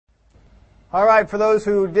All right, for those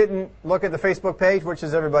who didn't look at the Facebook page, which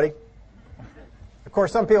is everybody, of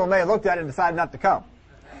course, some people may have looked at it and decided not to come.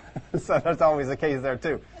 So that's always the case there,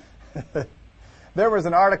 too. There was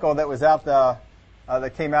an article that was out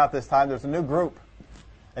that came out this time. There's a new group,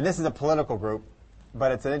 and this is a political group,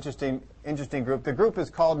 but it's an interesting group. The group is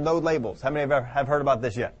called No Labels. How many have heard about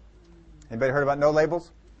this yet? Anybody heard about No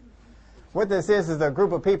Labels? What this is a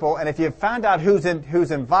group of people, and if you found out who's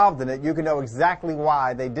involved in it, you can know exactly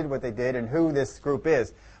why they did what they did and who this group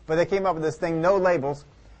is. But they came up with this thing, No Labels,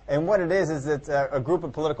 and what it is it's a group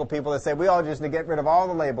of political people that say we all just need to get rid of all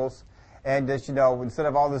the labels and just, instead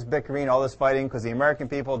of all this bickering, all this fighting, because the American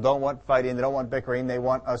people don't want fighting, they don't want bickering, they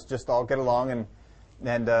want us just all get along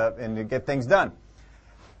and get things done.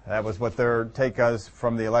 That was what their take was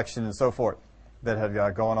from the election and so forth that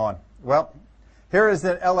had gone on. Well, here is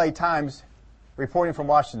the L.A. Times reporting from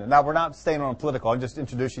Washington. Now, we're not staying on political. I'm just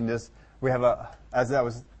introducing this. We have as I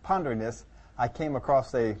was pondering this, I came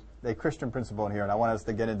across a Christian principle in here, and I want us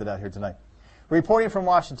to get into that here tonight. Reporting from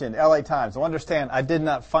Washington, L.A. Times. So understand, I did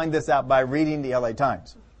not find this out by reading the L.A.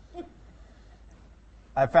 Times.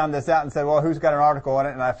 I found this out and said, well, who's got an article on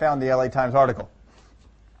it? And I found the L.A. Times article.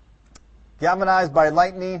 Galvanized by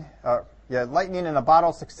lightning in a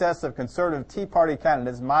bottle success of conservative Tea Party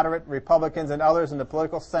candidates, moderate Republicans, and others in the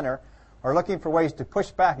political center are looking for ways to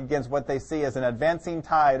push back against what they see as an advancing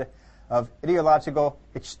tide of ideological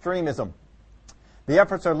extremism. The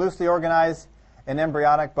efforts are loosely organized and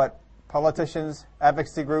embryonic, but politicians,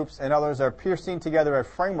 advocacy groups, and others are piecing together a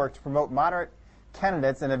framework to promote moderate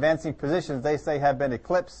candidates in advancing positions they say have been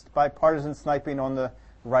eclipsed by partisan sniping on the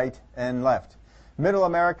right and left. Middle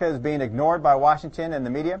America is being ignored by Washington and the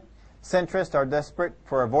media. Centrists are desperate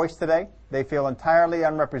for a voice today. They feel entirely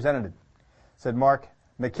unrepresented, said Mark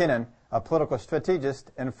McKinnon, a political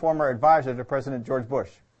strategist and former advisor to President George Bush.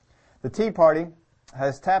 The Tea Party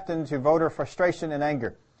has tapped into voter frustration and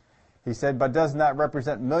anger, he said, but does not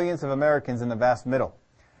represent millions of Americans in the vast middle.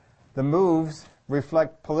 The moves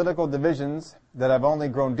reflect political divisions that have only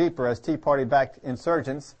grown deeper as Tea Party-backed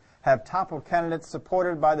insurgents have toppled candidates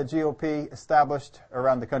supported by the GOP established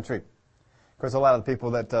around the country. Of course, a lot of the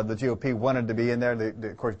people that the GOP wanted to be in there,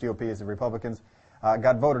 of course, GOP is the Republicans,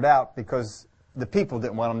 got voted out because the people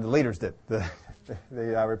didn't want them. The leaders did. The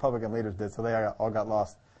Republican leaders did, so they all got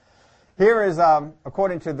lost. Here is,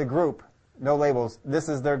 according to the group, No Labels, this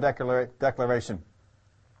is their declaration.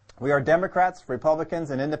 We are Democrats,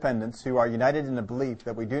 Republicans, and Independents who are united in the belief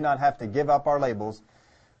that we do not have to give up our labels,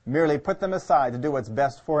 merely put them aside to do what's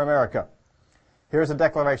best for America. Here's a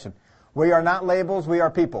declaration. We are not labels, we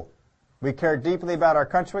are people. We care deeply about our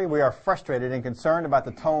country. We are frustrated and concerned about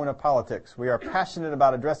the tone of politics. We are passionate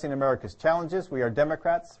about addressing America's challenges. We are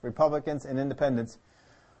Democrats, Republicans, and Independents.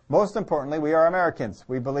 Most importantly, we are Americans.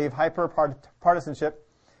 We believe hyper-partisanship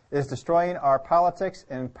is destroying our politics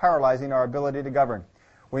and paralyzing our ability to govern.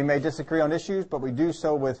 We may disagree on issues, but we do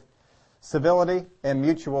so with civility and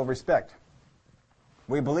mutual respect.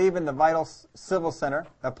 We believe in the vital civil center,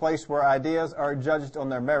 a place where ideas are judged on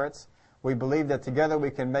their merits. We believe that together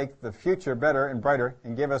we can make the future better and brighter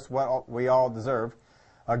and give us what we all deserve,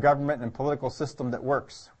 a government and political system that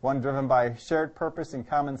works, one driven by shared purpose and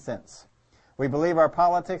common sense. We believe our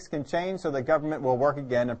politics can change so that government will work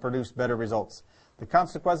again and produce better results. The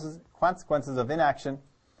consequences of inaction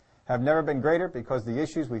have never been greater because the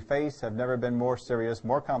issues we face have never been more serious,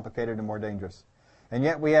 more complicated, and more dangerous. And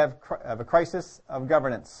yet we have a crisis of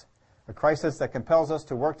governance, a crisis that compels us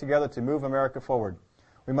to work together to move America forward.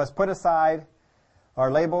 We must put aside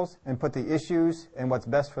our labels and put the issues and what's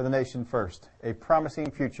best for the nation first. A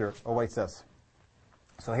promising future awaits us.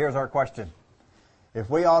 So here's our question. If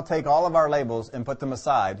we all take all of our labels and put them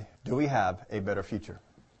aside, do we have a better future?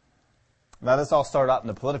 Now, this all started out in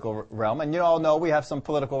the political realm, and you all know we have some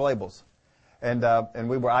political labels.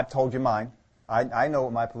 I told you mine. I know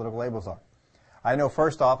what my political labels are. I know,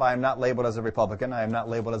 first off, I am not labeled as a Republican, I am not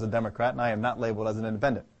labeled as a Democrat, and I am not labeled as an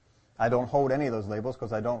independent. I don't hold any of those labels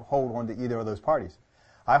because I don't hold on to either of those parties.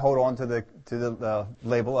 I hold on to the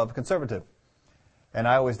label of conservative. And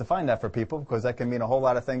I always define that for people because that can mean a whole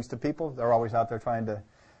lot of things to people. They're always out there trying to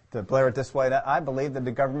blare it this way. I believe that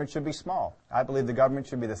the government should be small. I believe the government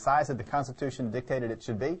should be the size that the Constitution dictated it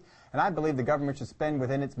should be. And I believe the government should spend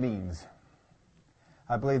within its means.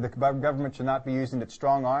 I believe the government should not be using its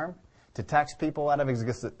strong arm to tax people out of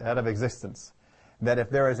existence. That if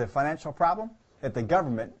there is a financial problem, that the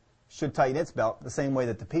government should tighten its belt the same way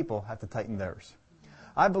that the people have to tighten theirs.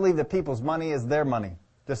 I believe that people's money is their money,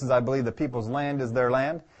 just as I believe that people's land is their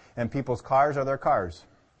land and people's cars are their cars.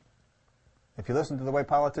 If you listen to the way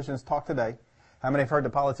politicians talk today, how many have heard the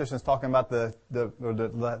politicians talking about the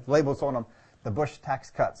labels on them, the Bush tax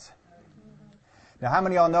cuts? Now, how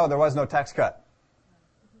many of y'all know there was no tax cut?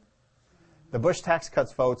 The Bush tax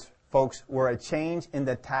cuts, folks, were a change in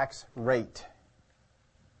the tax rate.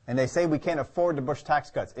 And they say we can't afford the Bush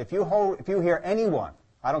tax cuts. If you hear anyone,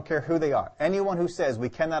 I don't care who they are, anyone who says we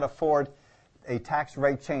cannot afford a tax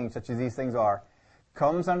rate change such as these things are,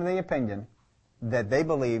 comes under the opinion that they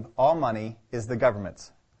believe all money is the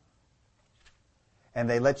government's. And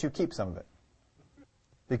they let you keep some of it.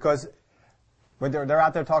 Because they're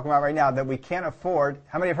out there talking about right now that we can't afford,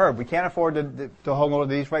 how many have heard? We can't afford to hold on to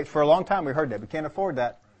these rates. For a long time we heard that. We can't afford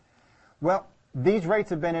that. Well, these rates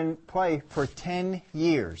have been in play for 10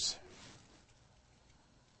 years.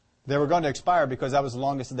 They were going to expire because that was the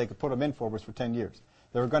longest that they could put them in for was for 10 years.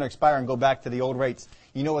 They were going to expire and go back to the old rates.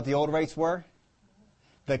 You know what the old rates were?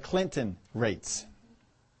 The Clinton rates.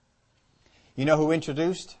 You know who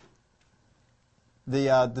introduced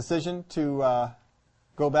the decision to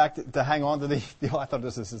go back to hang on to the I thought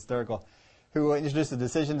this was hysterical. Who introduced the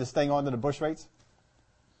decision to stay on to the Bush rates?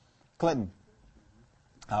 Clinton.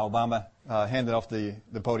 Obama handed off the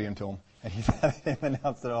podium to him, and he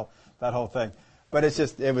announced that whole thing. But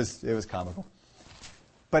it was comical.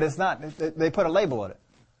 But it's not. They put a label on it.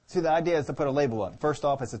 See, the idea is to put a label on it. First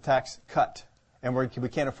off, it's a tax cut, and we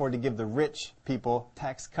can't afford to give the rich people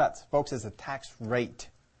tax cuts. Folks, it's a tax rate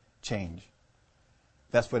change.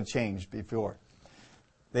 That's what changed before.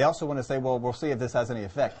 They also want to say, well, we'll see if this has any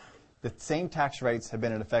effect. The same tax rates have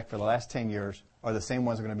been in effect for the last 10 years, are the same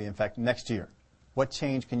ones that are going to be in effect next year. What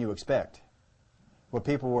change can you expect? What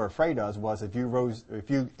people were afraid of was if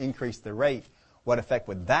you increased the rate, what effect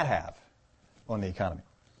would that have on the economy?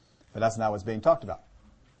 But that's not what's being talked about.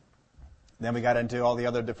 Then we got into all the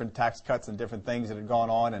other different tax cuts and different things that had gone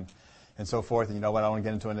on and so forth. And you know what? I don't want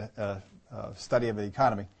to get into a study of the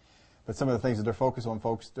economy. But some of the things that they're focused on,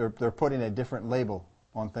 folks, they're putting a different label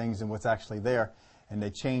on things than what's actually there. And they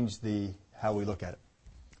change how we look at it.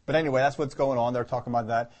 But anyway, that's what's going on. They're talking about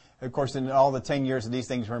that. Of course, in all the 10 years that these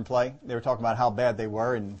things were in play, they were talking about how bad they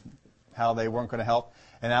were and how they weren't going to help.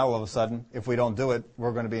 And now all of a sudden, if we don't do it,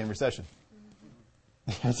 we're going to be in recession.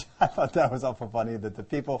 I thought that was awful funny that the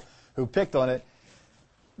people who picked on it,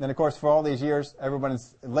 and of course, for all these years,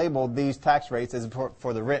 everyone's labeled these tax rates as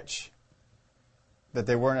for the rich, that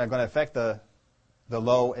they weren't going to affect the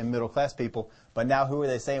low and middle class people. But now who are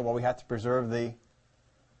they saying? Well, we have to preserve the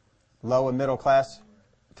low and middle class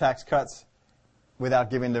tax cuts without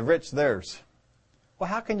giving the rich theirs. Well,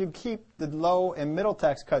 how can you keep the low and middle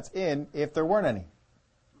tax cuts in if there weren't any?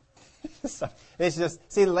 It's just,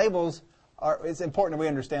 see, labels it's important that we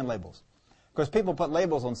understand labels. Because people put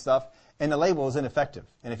labels on stuff, and the label is ineffective.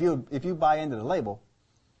 And if you buy into the label,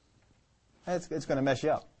 it's going to mess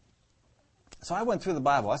you up. So I went through the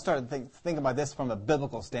Bible. I started thinking about this from a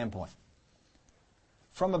biblical standpoint.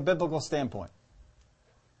 From a biblical standpoint.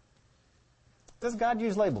 Does God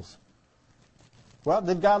use labels? Well,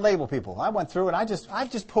 did God label people? I went through and I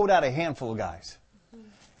just pulled out a handful of guys.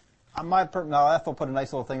 Ethel put a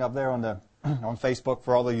nice little thing up there on Facebook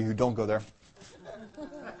for all of you who don't go there.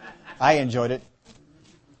 I enjoyed it.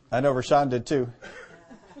 I know Rashawn did too.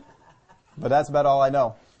 But that's about all I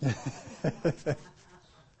know.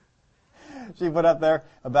 She put up there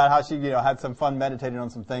about how she had some fun meditating on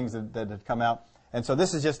some things that had come out. And so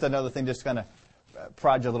this is just another thing, just kind of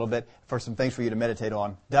prod you a little bit for some things for you to meditate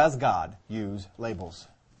on. Does God use labels?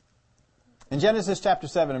 In Genesis chapter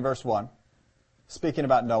 7 and verse 1, speaking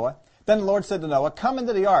about Noah, then the Lord said to Noah, come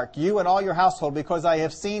into the ark, you and all your household, because I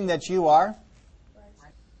have seen that you are...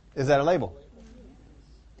 Is that a label?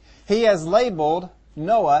 He has labeled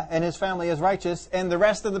Noah and his family as righteous and the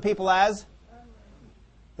rest of the people as...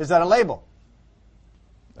 Is that a label?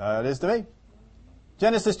 It is to me.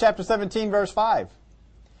 Genesis chapter 17 verse 5.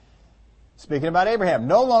 Speaking about Abraham,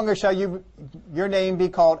 no longer shall your name be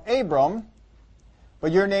called Abram,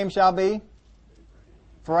 but your name shall be,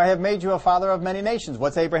 for I have made you a father of many nations.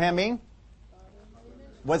 What's Abraham mean?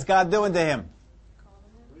 What's God doing to him?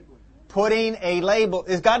 Putting a label.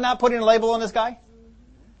 Is God not putting a label on this guy?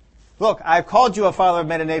 Look, I've called you a father of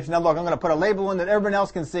many nations. Now look, I'm going to put a label in that everyone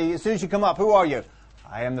else can see. As soon as you come up, who are you?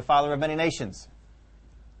 I am the father of many nations.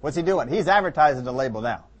 What's he doing? He's advertising the label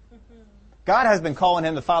now. God has been calling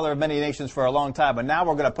him the father of many nations for a long time, but now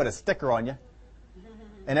we're going to put a sticker on you.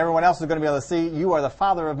 And everyone else is going to be able to see you are the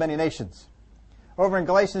father of many nations. Over in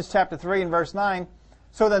Galatians chapter 3 and verse 9,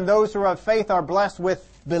 so then those who are of faith are blessed with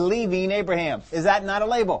believing Abraham. Is that not a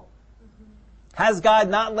label? Has God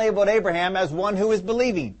not labeled Abraham as one who is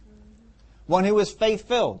believing? One who is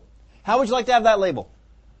faith-filled? How would you like to have that label?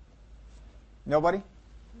 Nobody?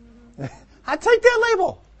 I'd take that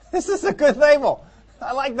label. This is a good label.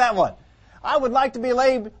 I like that one. I would like to be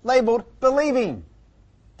labeled believing.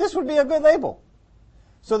 This would be a good label.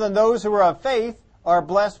 So then those who are of faith are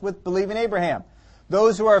blessed with believing Abraham.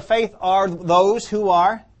 Those who are of faith are those who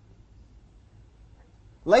are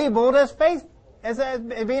labeled as faith, as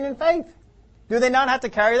being in faith. Do they not have to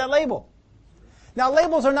carry that label? Now,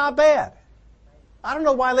 labels are not bad. I don't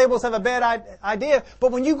know why labels have a bad idea,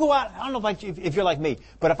 but when you go out, I don't know if you're like me,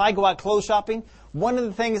 but if I go out clothes shopping, one of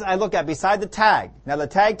the things I look at beside the tag, now the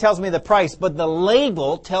tag tells me the price, but the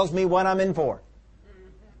label tells me what I'm in for.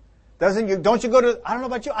 Don't you go to, I don't know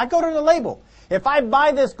about you, I go to the label. If I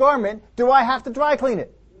buy this garment, do I have to dry clean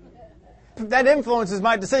it? That influences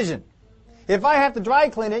my decision. If I have to dry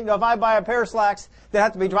clean it, if I buy a pair of slacks that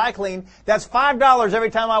have to be dry cleaned, that's $5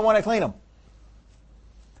 every time I want to clean them.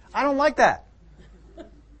 I don't like that.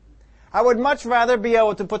 I would much rather be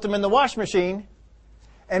able to put them in the wash machine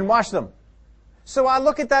and wash them. So I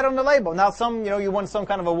look at that on the label. Now you want some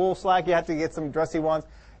kind of a wool slack, you have to get some dressy ones.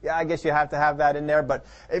 Yeah, I guess you have to have that in there. But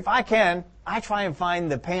if I can, I try and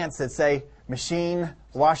find the pants that say machine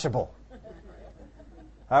washable.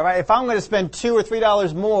 All right, if I'm going to spend $2 or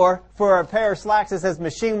 $3 more for a pair of slacks that says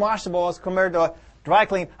machine washable as compared to a dry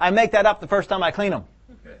clean, I make that up the first time I clean them.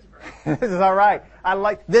 This is all right.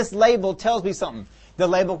 This label tells me something. The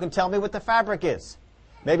label can tell me what the fabric is.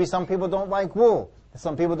 Maybe some people don't like wool.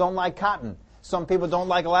 Some people don't like cotton. Some people don't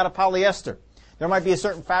like a lot of polyester. There might be a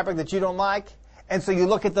certain fabric that you don't like. And so you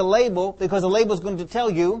look at the label because the label is going to tell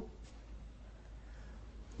you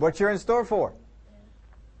what you're in store for.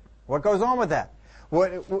 What goes on with that?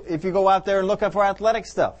 If you go out there and look up for athletic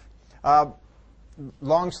stuff,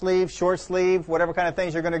 long sleeve, short sleeve, whatever kind of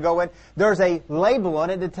things you're going to go in, there's a label on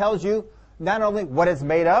it that tells you not only what it's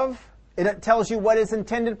made of, it tells you what its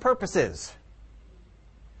intended purpose is.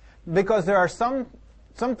 Because there are some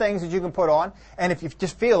things that you can put on, and if you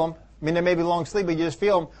just feel them, I mean, they may be long sleeve, but you just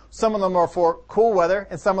feel them. Some of them are for cool weather,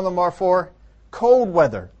 and some of them are for cold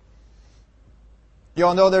weather. You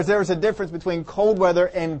all know there's a difference between cold weather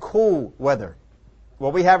and cool weather.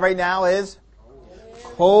 What we have right now is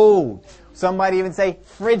cold. Some might even say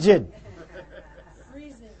frigid.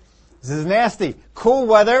 This is nasty. Cool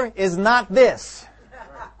weather is not this.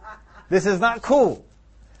 This is not cool.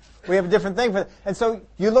 We have a different thing for it. And so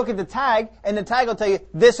you look at the tag, and the tag will tell you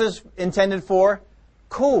this is intended for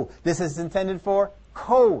cool. This is intended for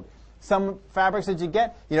cold. Some fabrics that you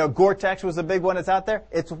get, Gore-Tex was a big one that's out there.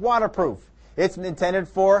 It's waterproof. It's intended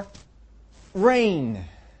for rain.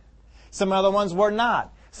 Some other ones were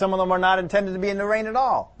not. Some of them are not intended to be in the rain at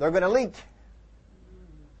all. They're going to leak.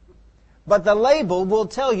 But the label will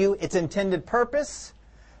tell you its intended purpose.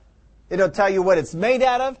 It'll tell you what it's made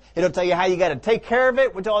out of. It'll tell you how you got to take care of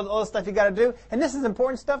it, which all the stuff you got to do. And this is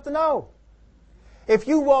important stuff to know. If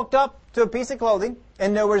you walked up to a piece of clothing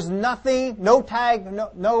and there was nothing, no tag,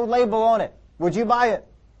 no label on it, would you buy it?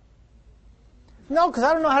 No, because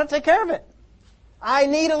I don't know how to take care of it. I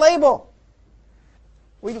need a label.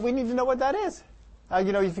 We need to know what that is.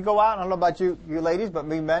 If you go out, I don't know about you ladies, but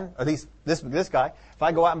me men, at least this guy, if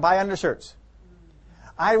I go out and buy undershirts,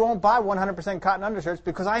 I won't buy 100% cotton undershirts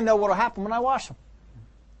because I know what will happen when I wash them.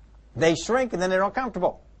 They shrink and then they're not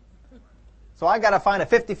comfortable. So I got to find a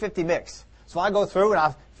 50-50 mix. So I go through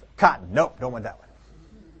and cotton. Nope, don't want that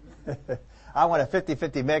one. I want a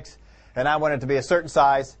 50-50 mix, and I want it to be a certain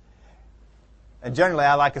size. And generally,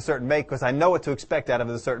 I like a certain make because I know what to expect out of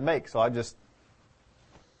a certain make. So I just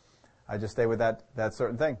stay with that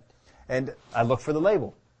certain thing. And I look for the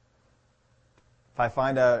label. If I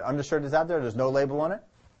find an undershirt that's out there, there's no label on it,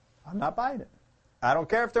 I'm not buying it. I don't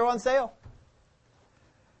care if they're on sale.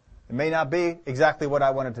 It may not be exactly what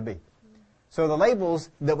I want it to be. So the labels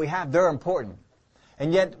that we have, they're important.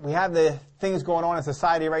 And yet we have the things going on in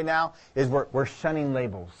society right now is we're shunning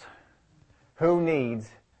labels. Who needs?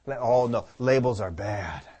 Oh, no, labels are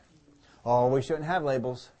bad. Oh, we shouldn't have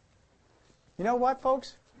labels. You know what,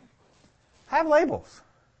 folks? Have labels.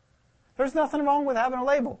 There's nothing wrong with having a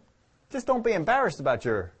label. Just don't be embarrassed about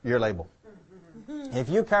your label. If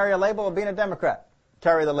you carry a label of being a Democrat,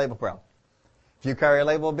 carry the label proud. If you carry a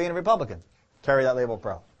label of being a Republican, carry that label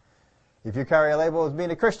proud. If you carry a label of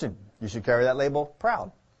being a Christian, you should carry that label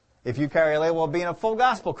proud. If you carry a label of being a full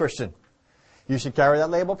gospel Christian, you should carry that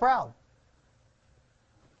label proud.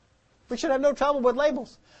 We should have no trouble with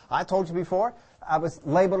labels. I told you before, I was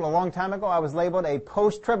labeled a long time ago, I was labeled a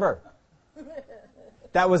post-tribber.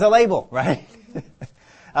 That was a label, right?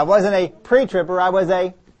 I wasn't a pre-tribber, I was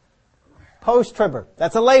a post-tribber.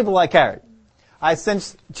 That's a label I carried. I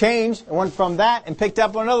since changed and went from that and picked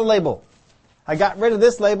up another label. I got rid of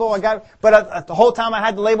this label, but the whole time I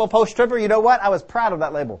had the label post-tribber, you know what? I was proud of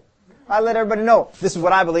that label. I let everybody know, this is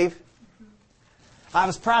what I believe. I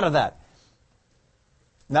was proud of that.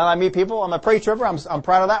 Now that I meet people, I'm a pre-tribber, I'm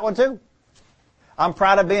proud of that one too. I'm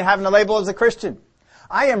proud of having the label as a Christian.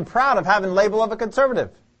 I am proud of having the label of a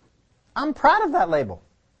conservative. I'm proud of that label.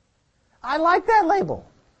 I like that label.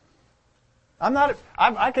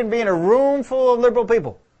 I can be in a room full of liberal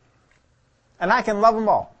people, and I can love them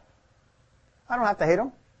all. I don't have to hate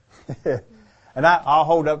them. And I'll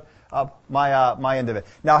hold up my end of it.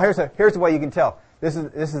 Now here's the way you can tell. This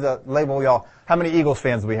is the label, y'all. How many Eagles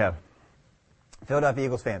fans do we have? Philadelphia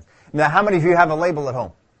Eagles fans. Now, how many of you have a label at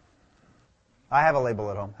home? I have a label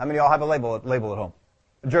at home. How many of y'all have a label at home?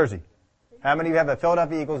 A jersey. How many of you have a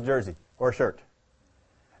Philadelphia Eagles jersey or shirt?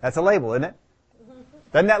 That's a label, isn't it?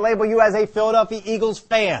 Doesn't that label you as a Philadelphia Eagles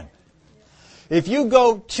fan? If you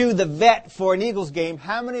go to the vet for an Eagles game,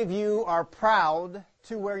 how many of you are proud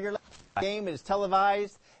to wear your game? It is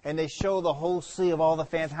televised, and they show the whole sea of all the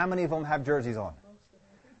fans. How many of them have jerseys on?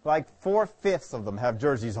 Like 4/5 of them have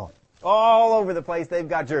jerseys on. All over the place, they've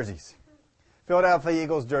got jerseys. Philadelphia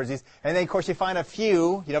Eagles jerseys. And then, of course, you find a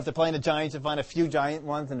few, if they're playing the Giants, you find a few Giant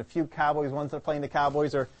ones and a few Cowboys ones that are playing the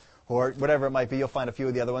Cowboys or whatever it might be. You'll find a few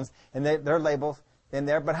of the other ones. And they're labeled in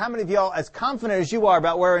there. But how many of y'all, as confident as you are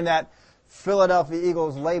about wearing that Philadelphia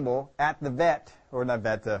Eagles label at the vet, or not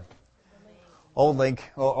vet, old link,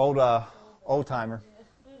 old timer.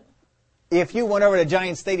 If you went over to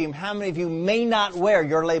Giant Stadium, how many of you may not wear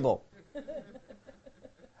your label? How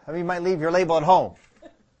many of you might leave your label at home?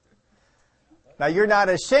 Now, you're not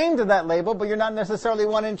ashamed of that label, but you're not necessarily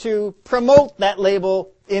wanting to promote that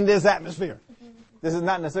label in this atmosphere. This is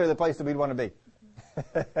not necessarily the place that we'd want to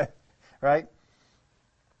be. Right?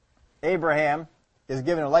 Abraham is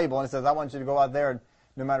given a label, and it says, I want you to go out there, and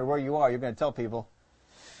no matter where you are, you're going to tell people,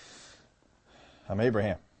 I'm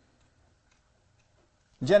Abraham.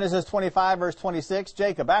 Genesis 25, verse 26,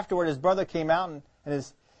 Jacob, afterward his brother came out, and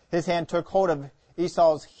his hand took hold of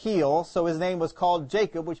Esau's heel, so his name was called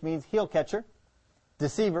Jacob, which means heel catcher,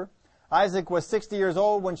 deceiver. Isaac was 60 years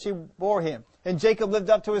old when she bore him, and Jacob lived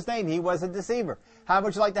up to his name. He was a deceiver. How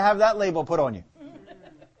would you like to have that label put on you?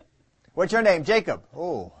 What's your name? Jacob.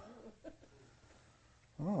 Oh,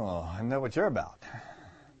 I know what you're about.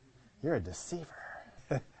 You're a deceiver.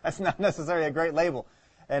 That's not necessarily a great label.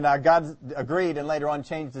 And God agreed and later on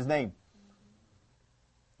changed his name.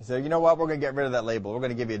 He said, you know what? We're going to get rid of that label. We're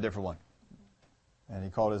going to give you a different one. And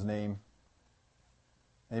he called his name.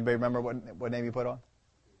 Anybody remember what name he put on?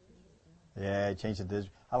 Yeah, he changed it to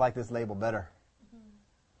Israel. I like this label better.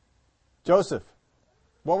 Joseph.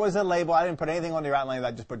 What was the label? I didn't put anything on the outline.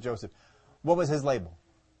 I just put Joseph. What was his label?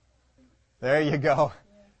 There you go.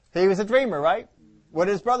 He was a dreamer, right? What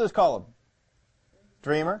did his brothers call him?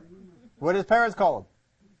 Dreamer. What did his parents call him?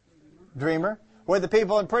 Dreamer. What did the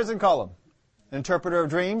people in prison call him? Interpreter of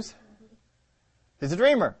dreams. He's a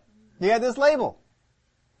dreamer. He had this label.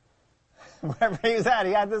 Wherever he was at,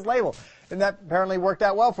 he had this label. And that apparently worked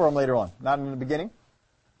out well for him later on. Not in the beginning.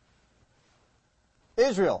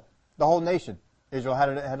 Israel, the whole nation. Israel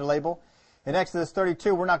had a label. In Exodus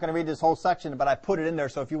 32, we're not going to read this whole section, but I put it in there,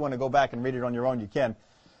 so if you want to go back and read it on your own, you can.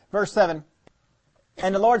 Verse 7,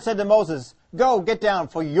 and the Lord said to Moses, go, get down,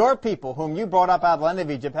 for your people, whom you brought up out of the land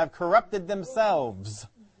of Egypt, have corrupted themselves.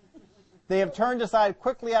 They have turned aside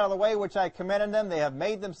quickly out of the way which I commanded them. They have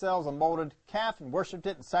made themselves a molded calf and worshipped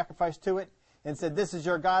it and sacrificed to it and said, this is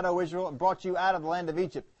your God, O Israel, and brought you out of the land of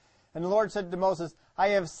Egypt. And the Lord said to Moses, I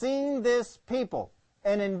have seen this people,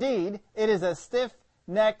 and indeed it is a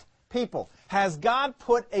stiff-necked people. Has God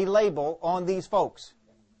put a label on these folks?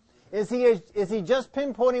 Is he just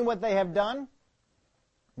pinpointing what they have done?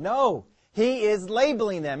 No. He is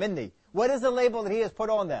labeling them, isn't he? What is the label that he has put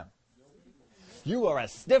on them? You are a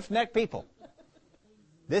stiff-necked people.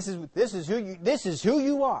 This is who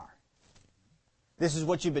you are. This is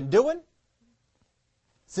what you've been doing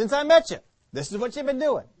since I met you. This is what you've been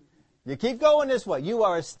doing. You keep going this way. You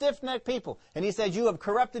are a stiff-necked people. And he said, you have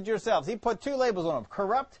corrupted yourselves. He put two labels on them,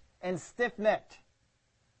 corrupt and stiff-necked.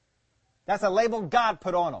 That's a label God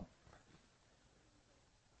put on them.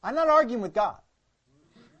 I'm not arguing with God.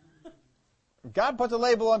 If God puts a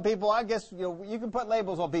label on people, I guess you can put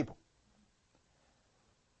labels on people.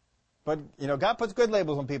 But, God puts good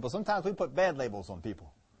labels on people. Sometimes we put bad labels on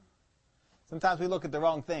people. Sometimes we look at the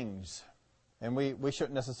wrong things, and we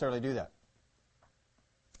shouldn't necessarily do that.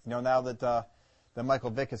 Now that Michael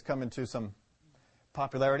Vick has come into some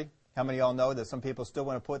popularity, how many of y'all know that some people still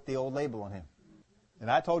want to put the old label on him? And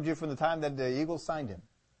I told you from the time that the Eagles signed him.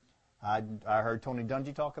 I heard Tony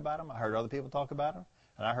Dungy talk about him. I heard other people talk about him.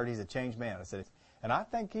 And I heard he's a changed man. And I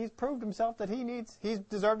think he's proved himself that he's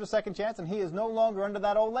deserved a second chance, and he is no longer under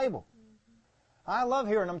that old label. I love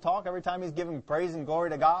hearing him talk every time he's giving praise and glory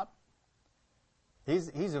to God. He's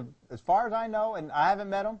as far as I know, and I haven't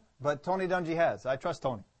met him, but Tony Dungy has. I trust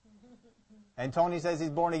Tony. And Tony says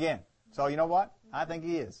he's born again. So you know what? I think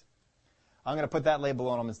he is. I'm going to put that label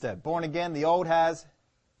on him instead. Born again, the old has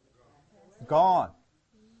gone.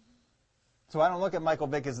 So I don't look at Michael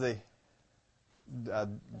Vick as the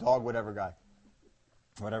dog whatever guy.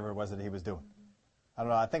 Whatever it was that he was doing. I don't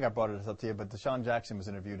know. I think I brought it up to you, but Deshaun Jackson was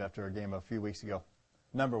interviewed after a game a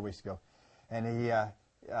number of weeks ago. And he, I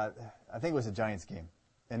think it was a Giants game.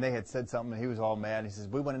 And they had said something, and he was all mad. He says,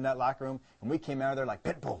 we went in that locker room, and we came out of there like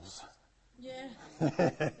pit bulls.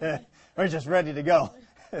 Yeah. We're just ready to go.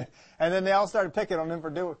 And then they all started picking on him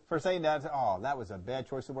for saying that. Oh, that was a bad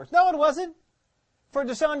choice of words. No, it wasn't. For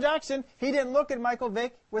Deshaun Jackson, he didn't look at Michael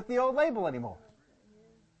Vick with the old label anymore.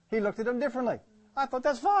 He looked at him differently. I thought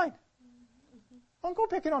that's fine. Don't go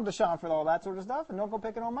picking on Deshaun for all that sort of stuff, and don't go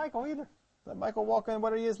picking on Michael either. Let Michael walk in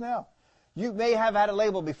what he is now. You may have had a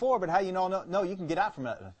label before, but how you know? No, you can get out from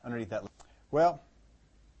underneath that label. Well,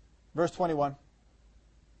 verse 21.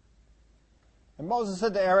 And Moses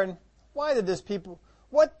said to Aaron, what did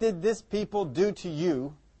this people do to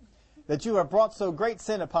you that you have brought so great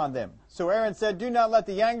sin upon them? So Aaron said, do not let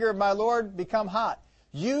the anger of my Lord become hot.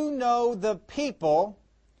 You know the people,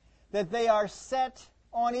 that they are set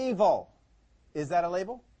on evil. Is that a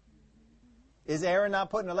label? Is Aaron not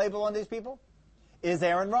putting a label on these people? Is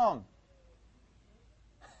Aaron wrong?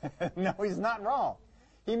 No, he's not wrong.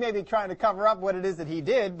 He may be trying to cover up what it is that he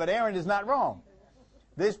did, but Aaron is not wrong.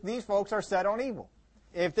 These folks are set on evil.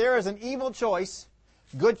 If there is an evil choice,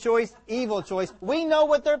 good choice, evil choice, we know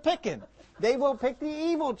what they're picking. They will pick the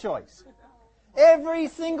evil choice. Every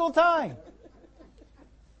single time.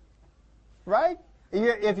 Right?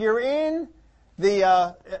 If you're in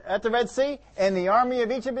at the Red Sea and the army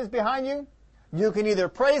of Egypt is behind you, you can either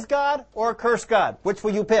praise God or curse God. Which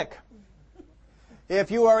will you pick?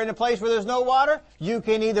 If you are in a place where there's no water, you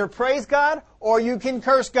can either praise God or you can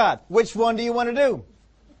curse God. Which one do you want to do?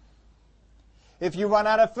 If you run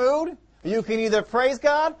out of food, you can either praise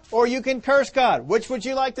God or you can curse God. Which would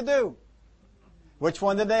you like to do? Which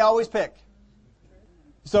one did they always pick?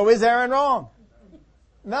 So is Aaron wrong?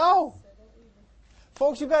 No.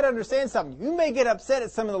 Folks, you've got to understand something. You may get upset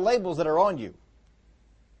at some of the labels that are on you.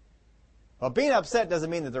 But being upset doesn't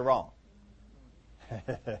mean that they're wrong.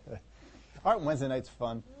 Aren't Wednesday nights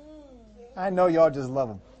fun? I know y'all just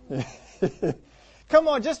love them. Come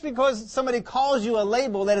on, just because somebody calls you a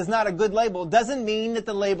label that is not a good label doesn't mean that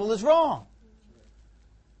the label is wrong.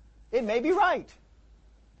 It may be right.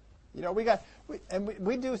 You know,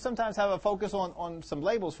 we do sometimes have a focus on some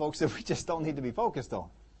labels, folks, that we just don't need to be focused on.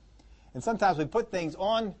 And sometimes we put things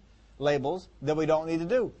on labels that we don't need to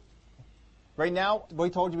do. Right now, we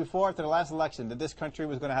told you before after the last election that this country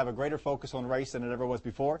was going to have a greater focus on race than it ever was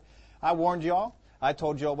before. I warned you all. I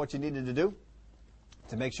told you all what you needed to do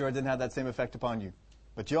to make sure it didn't have that same effect upon you.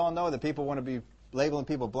 But you all know that people want to be labeling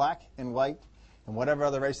people black and white and whatever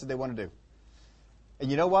other race that they want to do.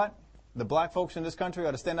 And you know what? The black folks in this country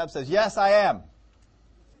ought to stand up and say, yes, I am.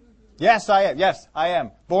 Yes, I am. Yes, I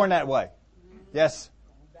am. Born that way. Yes.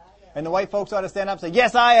 And the white folks ought to stand up and say,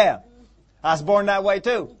 yes, I am. I was born that way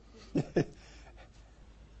too.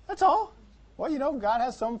 That's all. Well, you know, God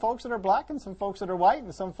has some folks that are black and some folks that are white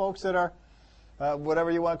and some folks that are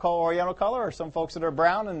whatever you want to call Oriental color, or some folks that are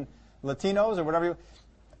brown and Latinos or whatever.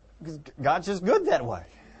 Because God's just good that way.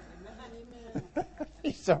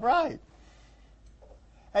 He's all right.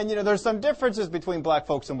 And, you know, there's some differences between black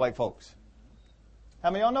folks and white folks.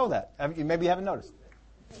 How many of y'all know that? Maybe you haven't noticed.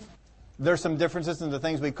 There's some differences in the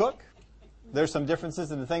things we cook. There's some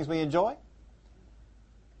differences in the things we enjoy.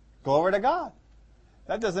 Glory to God.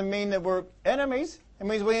 That doesn't mean that we're enemies. It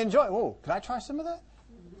means we enjoy. Oh, can I try some of that?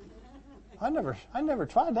 I never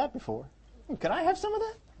tried that before. Can I have some of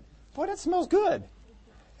that? Boy, that smells good.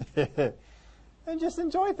 And just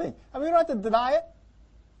enjoy things. I mean, we don't have to deny it.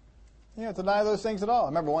 You don't deny those things at all. I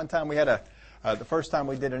remember one time we had the first time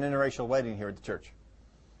we did an interracial wedding here at the church.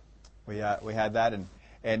 We had that,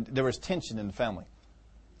 and there was tension in the family.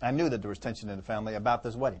 I knew that there was tension in the family about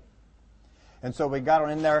this wedding. And so we got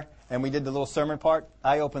on in there, and we did the little sermon part.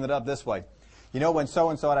 I opened it up this way. You know, when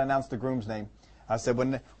so-and-so, I announced the groom's name, I said,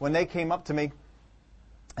 when they came up to me,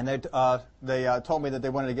 and they told me that they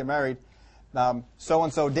wanted to get married,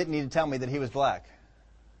 so-and-so didn't need to tell me that he was black.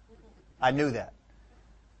 I knew that.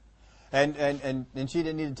 And she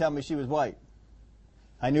didn't need to tell me she was white.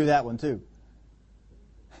 I knew that one too.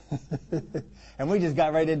 And we just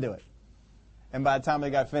got right into it. And by the time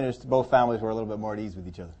they got finished, both families were a little bit more at ease with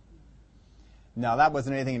each other. Now, that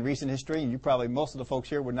wasn't anything in recent history, and most of the folks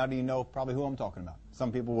here would not even know probably who I'm talking about.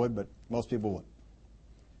 Some people would, but most people wouldn't.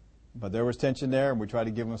 But there was tension there, and we tried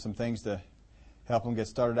to give them some things to help them get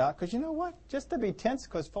started out. Because you know what? Just to be tense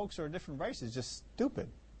because folks are a different race is just stupid.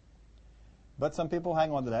 But some people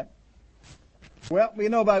hang on to that. Well, we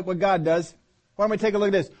know about what God does. Why don't we take a look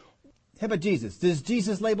at this? How about Jesus? Does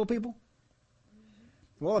Jesus label people?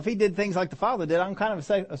 Well, if he did things like the Father did, I'm kind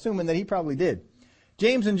of assuming that he probably did.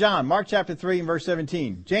 James and John, Mark chapter 3 and verse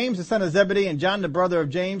 17. James, the son of Zebedee, and John, the brother of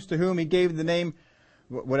James, to whom he gave the name,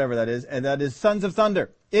 whatever that is, and that is sons of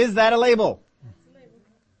thunder. Is that a label?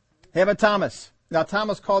 How about Thomas? Now,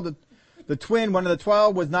 Thomas, called the twin, one of the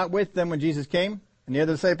 12, was not with them when Jesus came. And the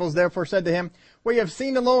other disciples therefore said to him, "We have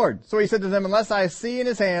seen the Lord." So he said to them, "Unless I see in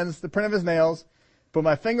his hands the print of his nails, put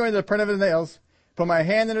my finger into the print of his nails, put my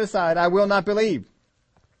hand into his side, I will not believe."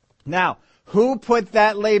 Now, who put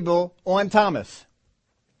that label on Thomas?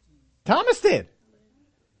 Thomas did.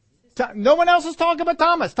 No one else is talking about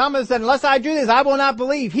Thomas. Thomas said, "Unless I do this, I will not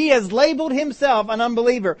believe." He has labeled himself an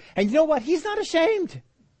unbeliever. And you know what? He's not ashamed.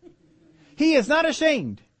 He is not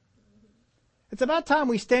ashamed. It's about time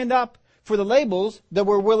we stand up for the labels that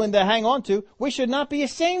we're willing to hang on to. We should not be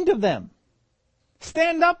ashamed of them.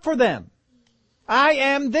 Stand up for them. I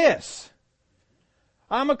am this.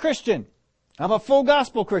 I'm a Christian. I'm a full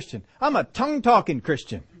gospel Christian. I'm a tongue-talking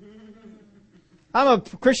Christian. I'm a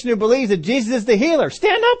Christian who believes that Jesus is the healer.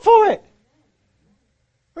 Stand up for it.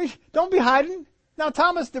 Don't be hiding. Now,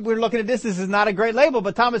 Thomas, we're looking at this. This is not a great label,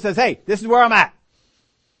 but Thomas says, "Hey, this is where I'm at.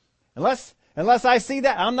 Unless I see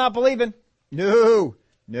that, I'm not believing." No.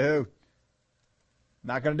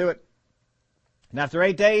 Not going to do it. And after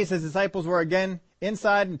 8 days, his disciples were again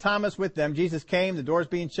inside and Thomas with them. Jesus came, the doors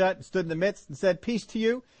being shut, and stood in the midst and said, "Peace to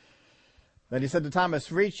you." Then he said to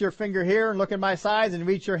Thomas, "Reach your finger here and look at my sides, and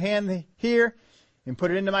reach your hand here and put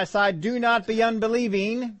it into my side. Do not be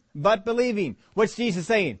unbelieving, but believing." What's Jesus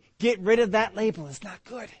saying? Get rid of that label. It's not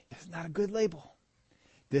good. It's not a good label.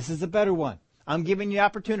 This is a better one. I'm giving you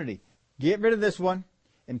opportunity. Get rid of this one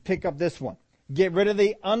and pick up this one. Get rid of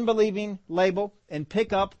the unbelieving label and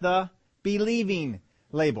pick up the believing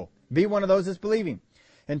label. Be one of those that's believing.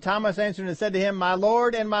 And Thomas answered and said to him, "My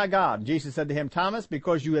Lord and my God." Jesus said to him, "Thomas,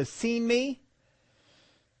 because you have seen me,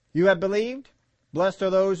 you have believed. Blessed are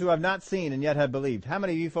those who have not seen and yet have believed." How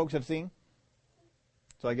many of you folks have seen?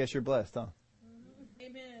 So I guess you're blessed, huh?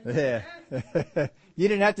 Amen. Yeah. You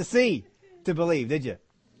didn't have to see to believe, did you?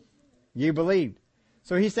 You believed.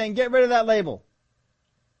 So he's saying, get rid of that label.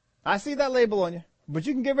 I see that label on you, but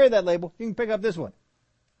you can get rid of that label. You can pick up this one.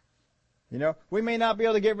 You know, we may not be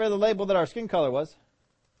able to get rid of the label that our skin color was.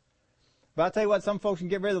 But I'll tell you what, some folks can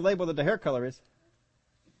get rid of the label that their hair color is.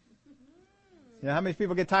 You know, how many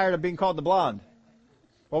people get tired of being called the blonde?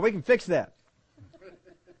 Well, we can fix that.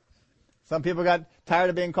 Some people got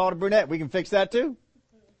tired of being called a brunette. We can fix that too.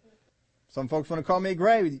 Some folks want to call me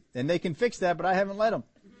gray, and they can fix that, but I haven't let them.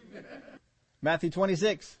 Matthew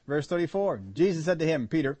 26, verse 34. Jesus said to him,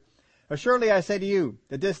 Peter, "Assuredly I say to you,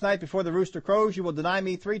 that this night before the rooster crows, you will deny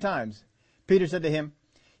me 3 times. Peter said to him,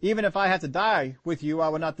 "Even if I have to die with you, I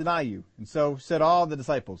will not deny you." And so said all the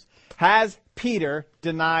disciples. Has Peter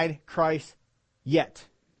denied Christ yet?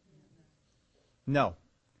 No.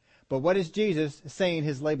 But what is Jesus saying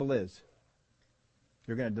his label is?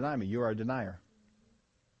 You're going to deny me. You are a denier.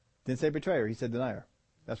 Didn't say betrayer. He said denier.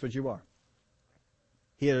 That's what you are.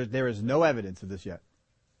 There is no evidence of this yet.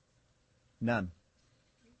 None.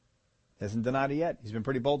 Hasn't denied it yet. He's been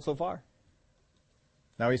pretty bold so far.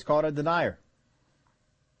 Now he's called a denier.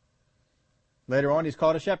 Later on, he's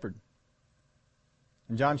called a shepherd.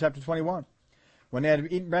 In John chapter 21. When they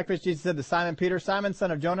had eaten breakfast, Jesus said to Simon Peter, "Simon,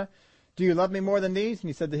 son of Jonah, do you love me more than these?" And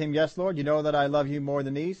he said to him, "Yes, Lord, you know that I love you more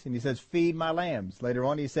than these." And he says, "Feed my lambs." Later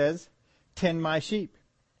on, he says, "Tend my sheep."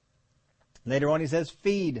 Later on, he says,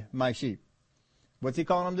 "Feed my sheep." What's he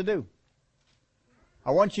calling them to do?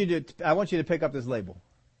 I want you to pick up this label.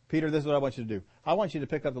 Peter, this is what I want you to do. I want you to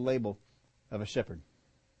pick up the label of a shepherd.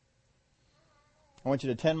 I want you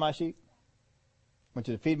to tend my sheep. I want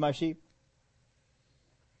you to feed my sheep.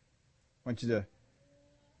 I want you to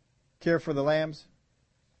care for the lambs.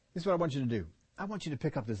 This is what I want you to do. I want you to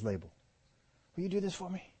pick up this label. Will you do this for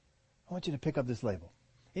me? I want you to pick up this label.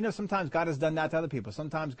 You know, sometimes God has done that to other people.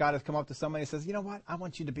 Sometimes God has come up to somebody and says, "You know what? I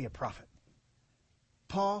want you to be a prophet.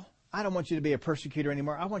 Paul, I don't want you to be a persecutor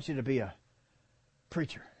anymore. I want you to be a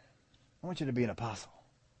preacher. I want you to be an apostle.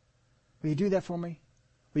 Will you do that for me?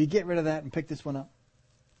 Will you get rid of that and pick this one up?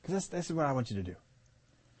 Because this is what I want you to do."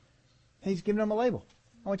 He's giving them a label.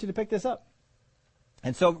 I want you to pick this up.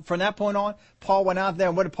 And so from that point on, Paul went out there,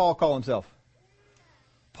 and what did Paul call himself?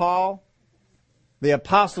 Paul, the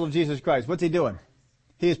apostle of Jesus Christ. What's he doing?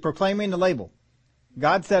 He is proclaiming the label.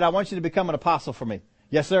 God said, "I want you to become an apostle for me."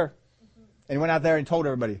 Yes, sir. And he went out there and told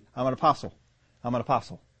everybody, "I'm an apostle. I'm an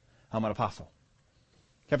apostle. I'm an apostle."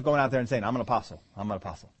 Kept going out there and saying, "I'm an apostle. I'm an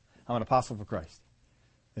apostle. I'm an apostle for Christ."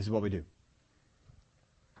 This is what we do.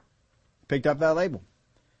 picked up that label.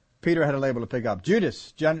 Peter had a label to pick up.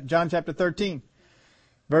 Judas, John chapter 13,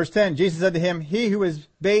 verse 10, Jesus said to him, he who is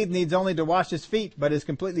bathed needs only to wash his feet, but is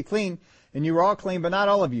completely clean. And you are all clean, but not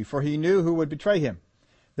all of you, for he knew who would betray him.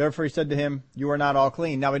 Therefore he said to him, you are not all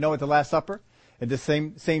clean. Now we know at the Last Supper, at the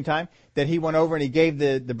same time, that he went over and he gave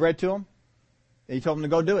the bread to him. And he told him to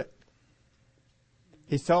go do it.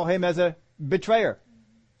 He saw him as a betrayer.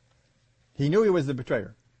 He knew he was the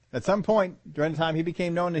betrayer. At some point during the time, he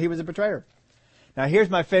became known that he was a betrayer. Now here's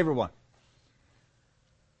my favorite one.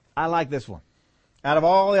 I like this one. Out of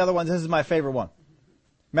all the other ones, this is my favorite one.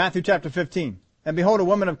 Matthew chapter 15. And behold, a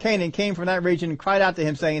woman of Canaan came from that region and cried out to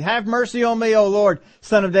him, saying, have mercy on me, O Lord,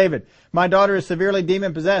 Son of David. My daughter is severely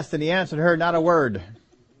demon-possessed. And he answered her not a word.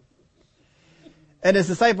 And his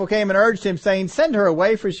disciple came and urged him, saying, send her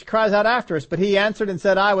away, for she cries out after us. But he answered and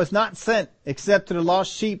said, I was not sent except to the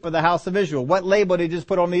lost sheep of the house of Israel. What label did he just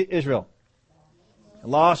put on Israel?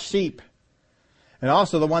 Lost sheep. And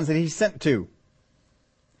also the ones that he sent to.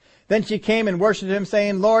 Then she came and worshipped him,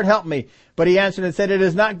 saying, Lord, help me. But he answered and said, it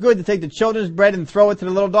is not good to take the children's bread and throw it to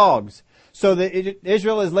the little dogs. So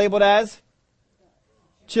Israel is labeled as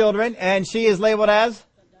children, and she is labeled as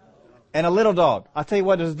and a little dog. I'll tell you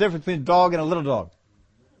what, there's a difference between a dog and a little dog.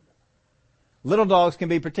 Little dogs can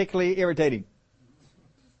be particularly irritating.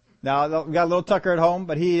 Now, we've got a little Tucker at home,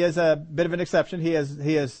 but he is a bit of an exception. He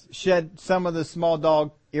has shed some of the small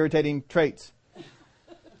dog irritating traits.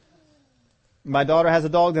 My daughter has a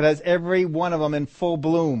dog that has every one of them in full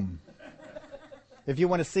bloom. If you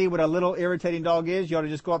want to see what a little irritating dog is, you ought to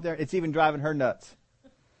just go up there. It's even driving her nuts.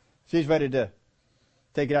 She's ready to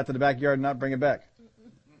take it out to the backyard and not bring it back.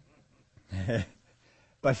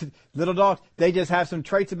 But little dogs, they just have some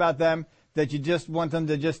traits about them that you just want them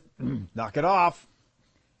to just knock it off.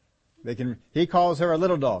 He calls her a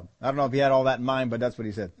little dog. I don't know if he had all that in mind, but that's what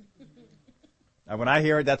he said. And when I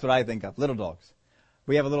hear it, that's what I think of. Little dogs.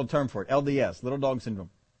 We have a little term for it. LDS, little dog syndrome.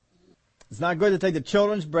 It's not good to take the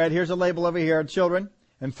children's bread. Here's a label over here, children,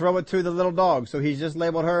 and throw it to the little dog. So he's just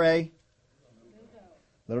labeled her a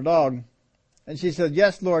little dog. And she said,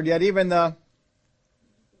 yes, Lord, yet even the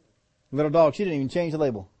little dog, she didn't even change the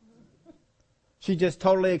label. She just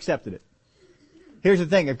totally accepted it. Here's the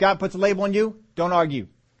thing. If God puts a label on you, don't argue.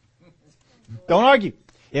 Don't argue.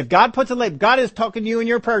 If God puts a label, God is talking to you in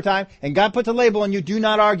your prayer time, and God puts a label on you, do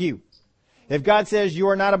not argue. If God says you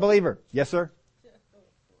are not a believer, yes, sir?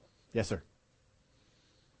 Yes, sir.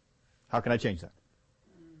 How can I change that?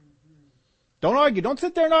 Don't argue. Don't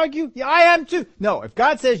sit there and argue. Yeah, I am too. No, if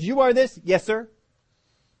God says you are this, yes, sir.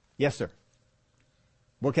 Yes, sir.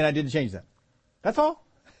 What can I do to change that? That's all.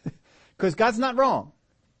 Because God's not wrong.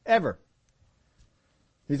 Ever.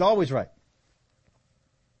 He's always right.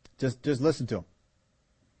 Just listen to him.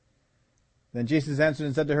 Then Jesus answered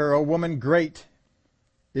and said to her, O woman, great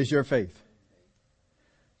is your faith.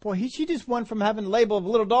 Boy, she just went from having the label of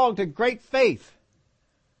little dog to great faith.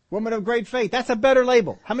 Woman of great faith. That's a better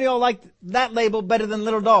label. How many of y'all like that label better than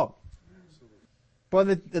little dog? Well,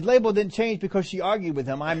 the label didn't change because she argued with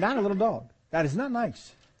him. I'm not a little dog. That is not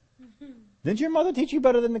nice. Didn't your mother teach you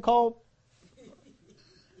better than to call?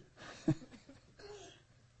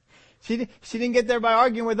 She didn't get there by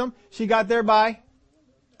arguing with him. She got there by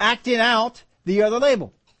acting out the other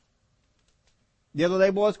label. The other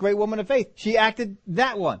label was great woman of faith. She acted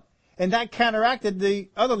that one. And that counteracted the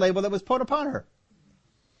other label that was put upon her.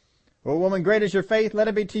 O woman, great is your faith. Let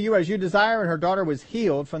it be to you as you desire. And her daughter was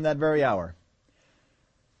healed from that very hour.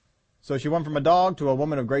 So she went from a dog to a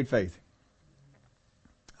woman of great faith.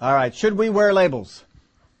 All right. Should we wear labels?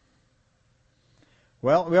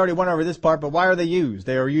 Well, we already went over this part, but why are they used?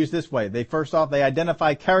 They are used this way. First off, they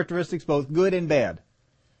identify characteristics both good and bad.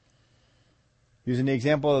 Using the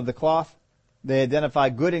example of the cloth, they identify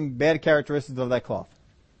good and bad characteristics of that cloth.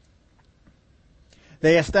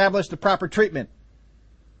 They establish the proper treatment.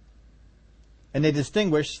 And they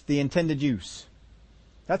distinguish the intended use.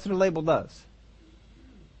 That's what a label does.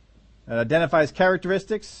 It identifies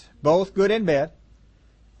characteristics, both good and bad,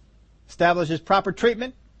 establishes proper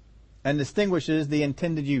treatment, and distinguishes the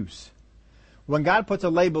intended use. When God puts a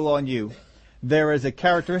label on you, there is a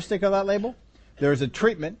characteristic of that label, there is a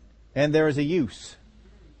treatment, and there is a use.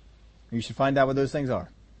 You should find out what those things are.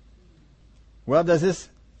 Well, does this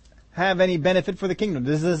have any benefit for the kingdom?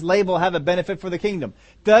 Does this label have a benefit for the kingdom?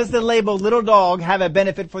 Does the label little dog have a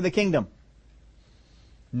benefit for the kingdom?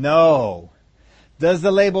 No. Does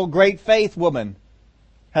the label great faith woman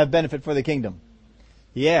have benefit for the kingdom?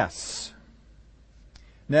 Yes.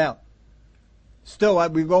 Now, still,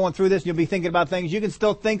 we're going through this, and you'll be thinking about things. You can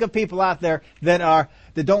still think of people out there that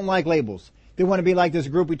don't like labels. They want to be like this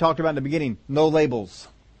group we talked about in the beginning. No labels.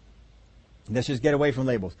 Let's just get away from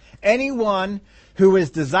labels. Anyone who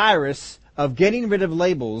is desirous of getting rid of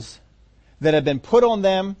labels that have been put on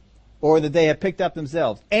them or that they have picked up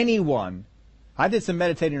themselves. Anyone. I did some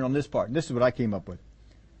meditating on this part, and this is what I came up with.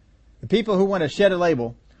 The people who want to shed a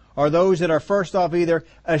label are those that are first off either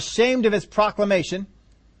ashamed of its proclamation.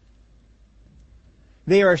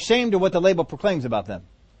 They are ashamed of what the label proclaims about them.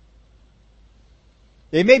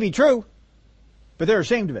 It may be true, but they're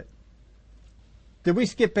ashamed of it. Did we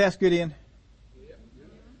skip past Gideon?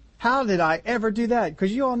 How did I ever do that?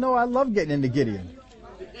 Because you all know I love getting into Gideon.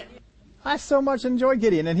 I so much enjoy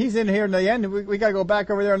Gideon, and he's in here in the end. We got to go back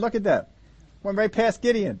over there and look at that. Went right past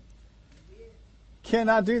Gideon.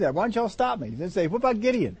 Cannot do that. Why don't y'all stop me? Then say, what about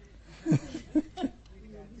Gideon?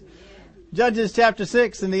 Judges chapter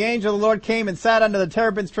 6, and the angel of the Lord came and sat under the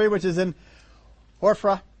terebinth tree, which is in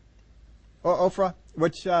Ophrah,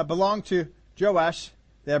 which belonged to Joash,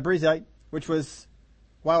 the Abiezrite, which was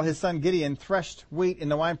while his son Gideon threshed wheat in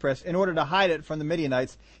the winepress in order to hide it from the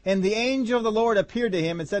Midianites. And the angel of the Lord appeared to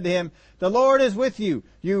him and said to him, the Lord is with you,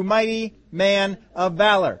 you mighty man of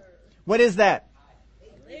valor. What is that?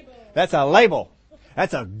 That's a label.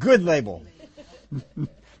 That's a good label.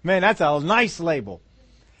 Man, that's a nice label.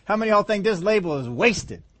 How many of y'all think this label is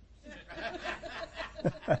wasted?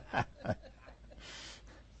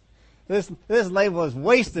 This label is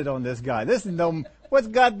wasted on this guy. This is no, what's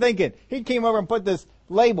God thinking? He came over and put this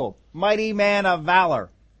label, mighty man of valor.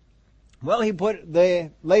 Well, he put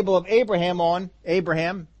the label of Abraham on,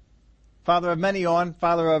 Abraham, father of many on,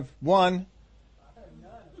 father of one.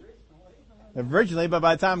 Originally, but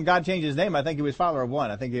by the time God changed his name, I think he was father of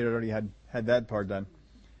one. I think he already had that part done.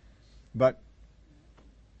 But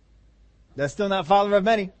that's still not father of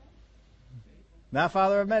many. Not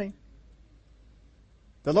father of many.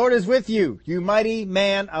 The Lord is with you, you mighty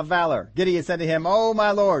man of valor. Gideon said to him, oh,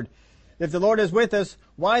 my Lord, if the Lord is with us,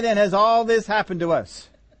 why then has all this happened to us?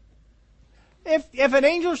 If an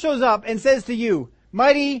angel shows up and says to you,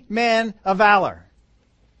 mighty man of valor,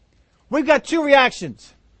 we've got two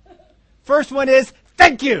reactions. First one is,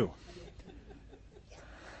 thank you.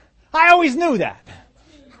 I always knew that.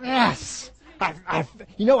 Yes.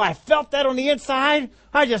 I felt that on the inside.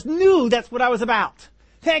 I just knew that's what I was about.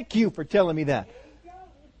 Thank you for telling me that.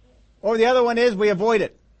 Or the other one is, we avoid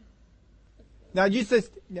it. Now, you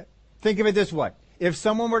just think of it this way. If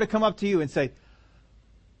someone were to come up to you and say,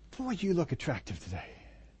 boy, you look attractive today.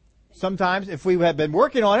 Sometimes, if we had been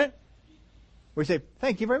working on it, we say,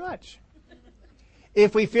 thank you very much.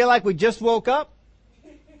 If we feel like we just woke up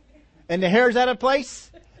and the hair's out of place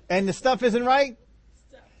and the stuff isn't right,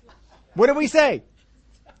 what do we say?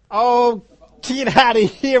 Oh, get out of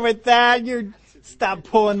here with that. You stop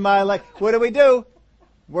pulling my leg. What do?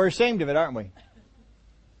 We're ashamed of it, aren't we?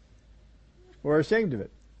 We're ashamed of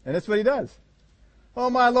it. And that's what he does. Oh,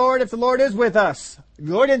 my Lord, if the Lord is with us.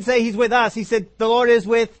 The Lord didn't say he's with us. He said the Lord is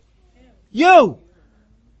with you.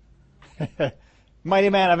 Mighty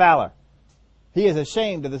man of valor. He is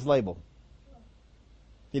ashamed of this label.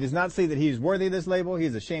 He does not see that he is worthy of this label. He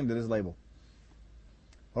is ashamed of this label.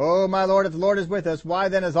 Oh, my Lord, if the Lord is with us, why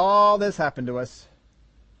then has all this happened to us?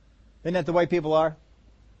 Isn't that the way people are?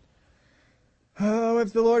 Oh,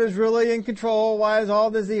 if the Lord is really in control, why is all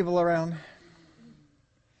this evil around?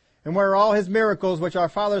 And where are all his miracles which our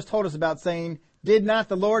fathers told us about, saying, did not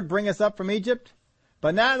the Lord bring us up from Egypt?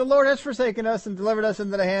 But now the Lord has forsaken us and delivered us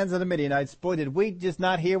into the hands of the Midianites. Boy, did we just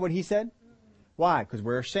not hear what he said? Why? Because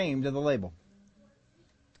we're ashamed of the label.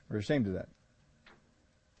 We're ashamed of that.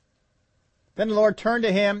 Then the Lord turned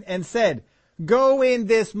to him and said, go in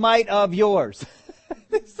this might of yours.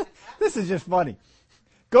 This is just funny.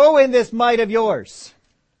 Go in this might of yours,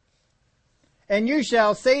 and you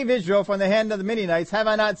shall save Israel from the hand of the Midianites. Have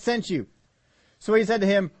I not sent you? So he said to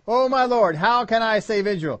him, oh, my Lord, how can I save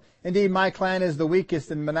Israel? Indeed, my clan is the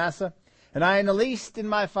weakest in Manasseh, and I am the least in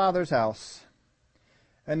my father's house.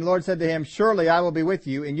 And the Lord said to him, surely I will be with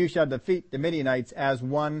you, and you shall defeat the Midianites as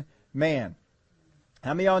one man.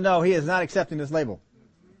 How many of y'all know he is not accepting this label?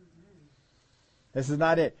 This is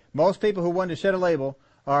not it. Most people who want to shed a label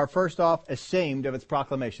are first off ashamed of its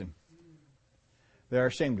proclamation. They're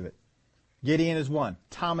ashamed of it. Gideon is one.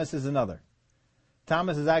 Thomas is another.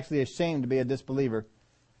 Thomas is actually ashamed to be a disbeliever,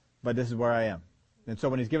 but this is where I am. And so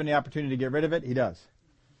when he's given the opportunity to get rid of it, he does.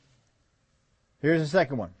 Here's the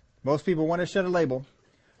second one. Most people want to shed a label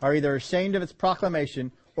are either ashamed of its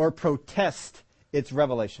proclamation or protest its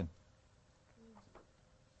revelation.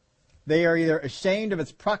 They are either ashamed of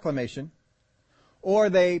its proclamation or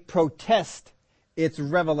they protest its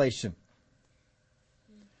revelation.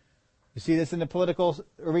 You see this in the political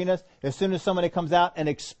arenas? As soon as somebody comes out and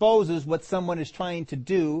exposes what someone is trying to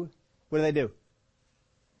do, what do?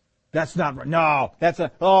 That's not right. No,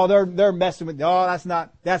 they're messing with, that's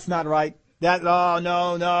not right.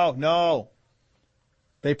 No.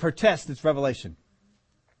 They protest its revelation.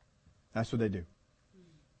 That's what they do.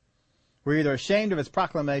 We're either ashamed of its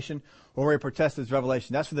proclamation or we protest its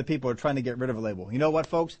revelation. That's what the people are trying to get rid of a label. You know what,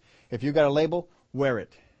 folks? If you've got a label, wear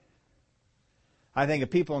it. I think if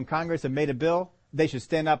people in Congress have made a bill, they should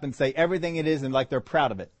stand up and say everything it is and like they're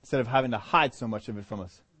proud of it instead of having to hide so much of it from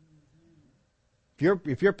us.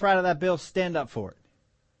 If you're proud of that bill, stand up for it.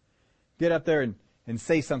 Get up there and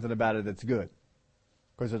say something about it that's good.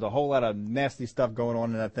 Because there's a whole lot of nasty stuff going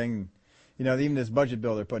on in that thing. You know, even this budget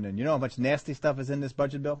bill they're putting in. You know how much nasty stuff is in this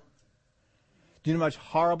budget bill? Do you know how much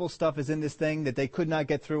horrible stuff is in this thing that they could not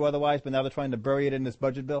get through otherwise, but now they're trying to bury it in this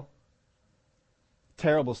budget bill?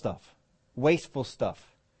 Terrible stuff. Wasteful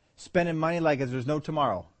stuff. Spending money like there's no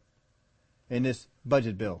tomorrow in this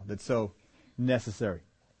budget bill that's so necessary.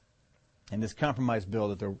 And this compromise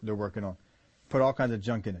bill that they're working on. Put all kinds of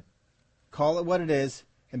junk in it. Call it what it is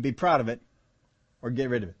and be proud of it or get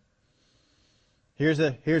rid of it. Here's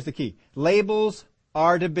the key. Labels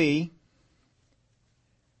are to be,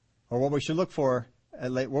 or what we should look for,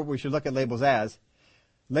 what we should look at labels as.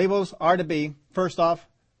 Labels are to be, first off,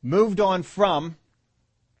 moved on from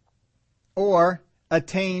or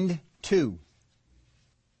attained to.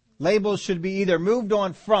 Labels should be either moved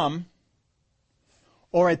on from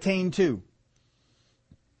or attained to.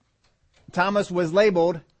 Thomas was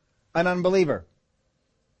labeled an unbeliever.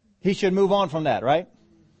 He should move on from that, right?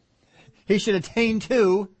 He should attain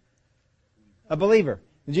to a believer.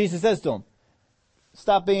 And Jesus says to him,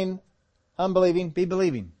 stop being unbelieving, be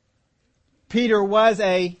believing. Peter was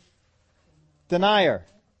a denier.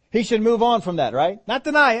 He should move on from that, right? Not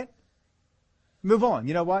deny it. Move on.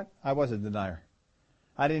 You know what? I was a denier.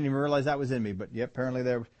 I didn't even realize that was in me, but yep, apparently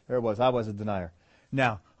there it was. I was a denier.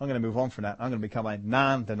 Now, I'm going to move on from that. I'm going to become a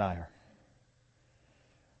non-denier.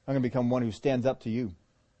 I'm going to become one who stands up to you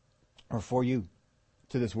or for you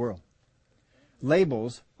to this world.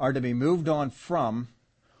 Labels are to be moved on from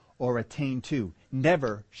or attained to.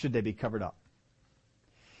 Never should they be covered up.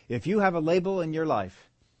 If you have a label in your life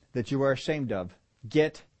that you are ashamed of,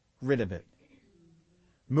 get rid of it.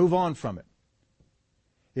 Move on from it.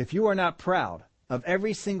 If you are not proud of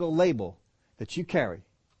every single label that you carry,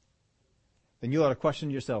 then you ought to question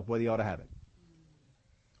yourself whether you ought to have it.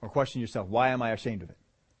 Or question yourself, why am I ashamed of it?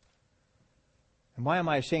 And why am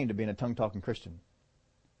I ashamed of being a tongue-talking Christian?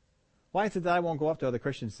 Why is it that I won't go up to other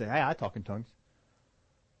Christians and say, hey, I talk in tongues?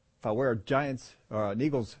 If I wear a Giants or an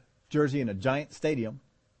Eagles jersey in a Giant stadium,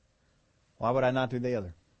 why would I not do the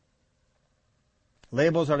other?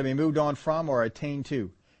 Labels are to be moved on from or attained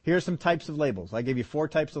to. Here are some types of labels. I gave you 4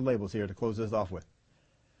 types of labels here to close this off with.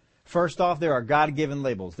 First off, there are God-given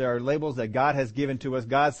labels. There are labels that God has given to us.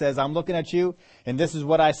 God says, I'm looking at you, and this is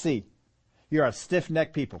what I see. You're a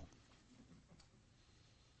stiff-necked people.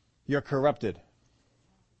 You're corrupted.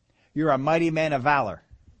 You're a mighty man of valor.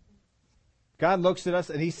 God looks at us,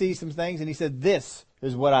 and He sees some things, and He said, this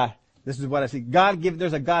is what I see.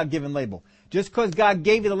 There's a God-given label. Just because God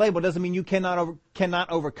gave you the label doesn't mean you cannot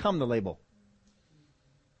overcome the label.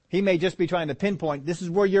 He may just be trying to pinpoint, this is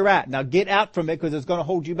where you're at. Now get out from it because it's going to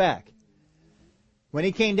hold you back. When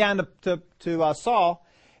he came down to Saul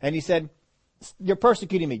and he said, you're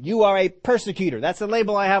persecuting me. You are a persecutor. That's the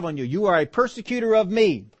label I have on you. You are a persecutor of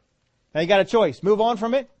me. Now you got a choice. Move on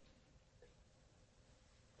from it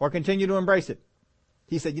or continue to embrace it.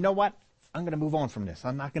 He said, you know what? I'm going to move on from this.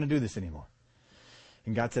 I'm not going to do this anymore.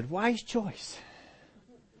 And God said, wise choice.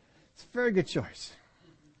 It's a very good choice.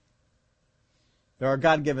 There are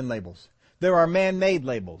God-given labels. There are man-made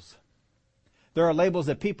labels. There are labels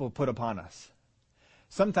that people put upon us.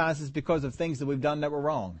 Sometimes it's because of things that we've done that were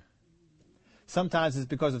wrong. Sometimes it's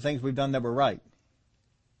because of things we've done that were right.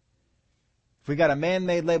 If we got a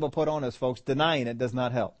man-made label put on us, folks, denying it does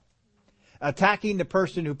not help. Attacking the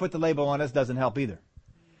person who put the label on us doesn't help either.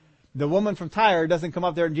 The woman from Tyre doesn't come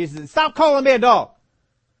up there and Jesus says, stop calling me a dog.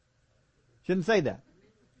 She didn't say that.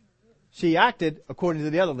 She acted according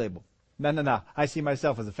to the other label. No. I see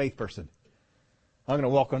myself as a faith person. I'm going to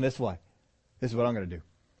walk on this way. This is what I'm going to do.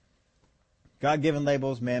 God-given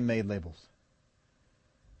labels, man-made labels.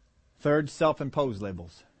 Third, self-imposed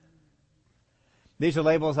labels. These are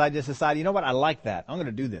labels I just decided, you know what, I like that. I'm going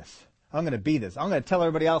to do this. I'm going to be this. I'm going to tell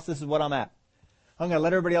everybody else this is what I'm at. I'm going to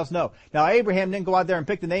let everybody else know. Now, Abraham didn't go out there and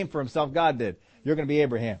pick the name for himself. God did. You're going to be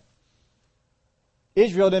Abraham.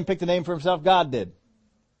 Israel didn't pick the name for himself. God did.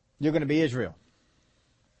 You're going to be Israel.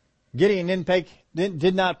 Gideon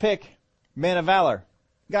did not pick man of valor.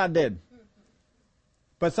 God did.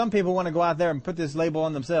 But some people want to go out there and put this label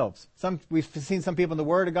on themselves. We've seen some people in the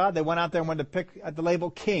Word of God, they went out there and wanted to pick the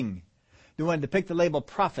label king. They wanted to pick the label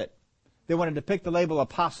prophet. They wanted to pick the label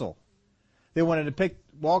apostle. They wanted to pick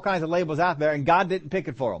all kinds of labels out there, and God didn't pick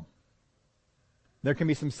it for them. There can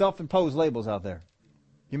be some self-imposed labels out there.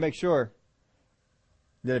 You make sure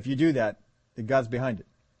that if you do that God's behind it.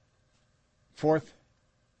 Fourth,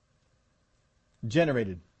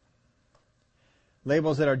 generated.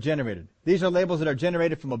 Labels that are generated. These are labels that are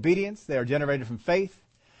generated from obedience. They are generated from faith.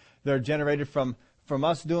 They're generated from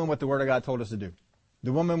us doing what the Word of God told us to do.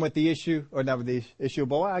 The woman with the issue, or not with the issue of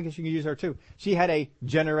boy, I guess you can use her too. She had a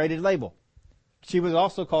generated label. She was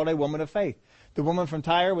also called a woman of faith. The woman from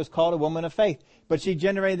Tyre was called a woman of faith. But she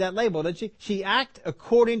generated that label, didn't she? She acted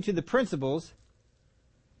according to the principles.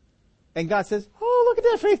 And God says, oh, look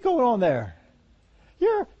at that faith going on there.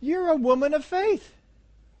 You're a woman of faith.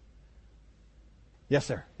 Yes,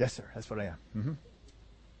 sir. Yes, sir. That's what I am. Mm-hmm.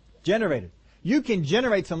 Generated. You can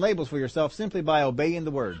generate some labels for yourself simply by obeying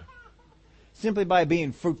the Word. Simply by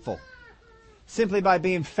being fruitful. Simply by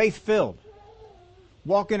being faith-filled.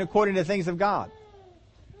 Walking according to the things of God.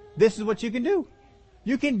 This is what you can do.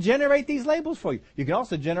 You can generate these labels for you. You can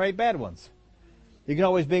also generate bad ones. You can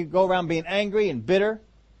always go around being angry and bitter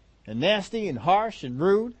and nasty and harsh and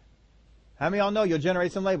rude. How many of y'all know you'll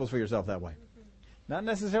generate some labels for yourself that way? Not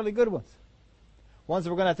necessarily good ones. Ones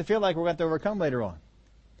that we're going to have to feel like we're going to have to overcome later on.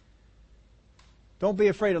 Don't be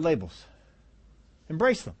afraid of labels.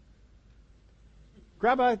 Embrace them.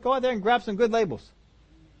 Go out there and grab some good labels.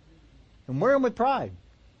 And wear them with pride.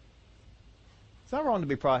 It's not wrong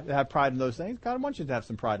to have pride in those things. God wants you to have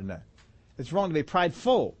some pride in that. It's wrong to be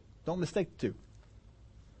prideful. Don't mistake the two.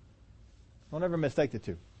 Don't ever mistake the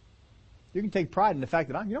two. You can take pride in the fact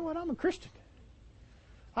that I'm a Christian.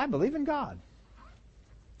 I believe in God.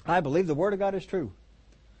 I believe the Word of God is true.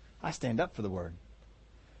 I stand up for the Word.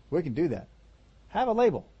 We can do that. Have a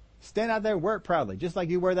label. Stand out there and wear it proudly, just like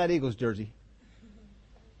you wear that Eagles jersey.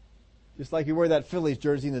 Just like you wear that Phillies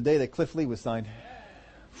jersey in the day that Cliff Lee was signed.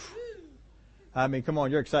 I mean, come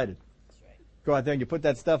on, you're excited. Go out there and you put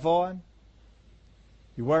that stuff on.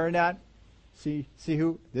 You're wearing that. See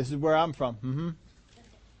who? This is where I'm from. Mm-hmm.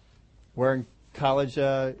 Wearing college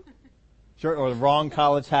shirt or the wrong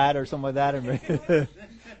college hat or something like that.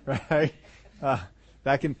 Right?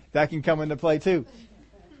 That can come into play too.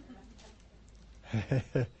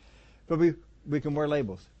 But we can wear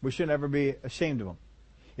labels. We shouldn't ever be ashamed of them.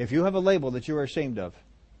 If you have a label that you are ashamed of,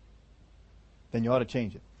 then you ought to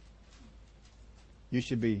change it. You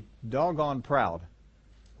should be doggone proud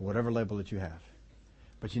of whatever label that you have.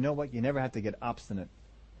 But you know what? You never have to get obstinate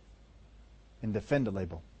and defend a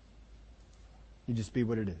label. You just be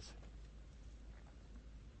what it is.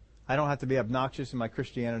 I don't have to be obnoxious in my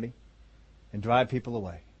Christianity and drive people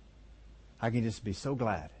away. I can just be so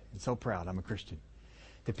glad and so proud I'm a Christian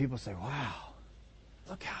that people say, wow,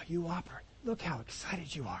 look how you operate. Look how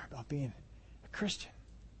excited you are about being a Christian.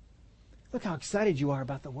 Look how excited you are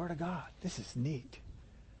about the Word of God. This is neat.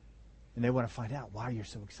 And they want to find out why you're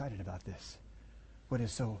so excited about this. What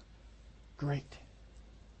is so great.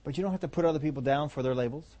 But you don't have to put other people down for their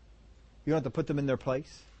labels. You don't have to put them in their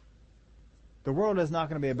place. The world is not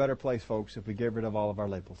going to be a better place, folks, if we get rid of all of our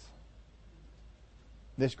labels.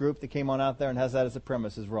 This group that came on out there and has that as a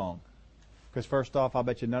premise is wrong. Because first off, I'll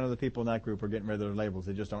bet you none of the people in that group are getting rid of their labels.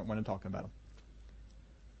 They just don't want to talk about them.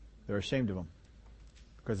 They're ashamed of them.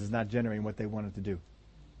 Because it's not generating what they wanted to do.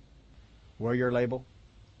 Wear your label.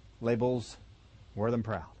 Labels, wear them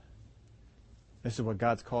proud. This is what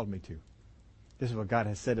God's called me to. This is what God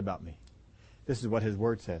has said about me. This is what His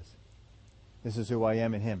Word says. This is who I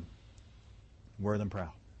am in Him. Wear them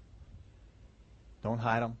proud. Don't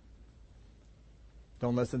hide them.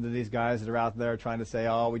 Don't listen to these guys that are out there trying to say,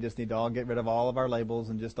 oh, we just need to all get rid of all of our labels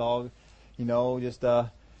and just all,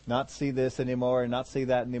 not see this anymore and not see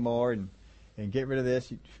that anymore and get rid of this.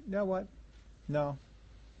 You know what? No.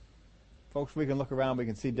 Folks, we can look around, we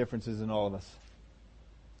can see differences in all of us.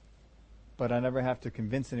 But I never have to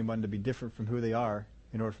convince anyone to be different from who they are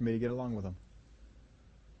in order for me to get along with them.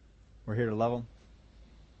 We're here to love them,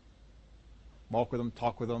 walk with them,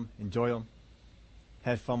 talk with them, enjoy them,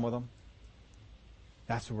 have fun with them.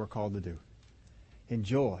 That's what we're called to do.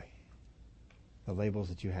 Enjoy the labels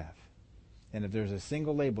that you have. And if there's a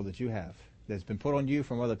single label that you have that's been put on you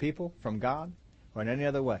from other people, from God, or in any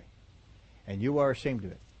other way, and you are ashamed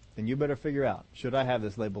of it, then you better figure out, should I have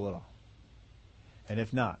this label at all? And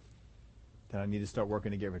if not, then I need to start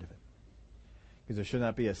working to get rid of it. Because there should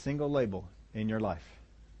not be a single label in your life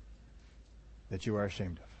that you are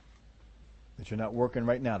ashamed of, that you're not working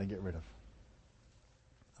right now to get rid of.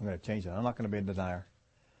 I'm going to change it. I'm not going to be a denier.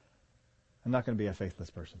 I'm not going to be a faithless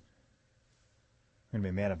person. I'm going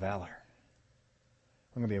to be a man of valor.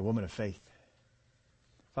 I'm going to be a woman of faith.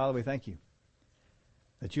 Father, we thank you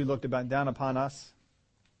that you looked down upon us,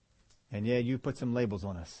 and yeah, you put some labels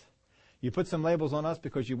on us. You put some labels on us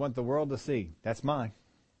because you want the world to see, that's mine.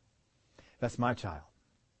 That's my child.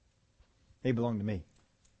 They belong to me.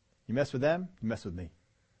 You mess with them, you mess with me.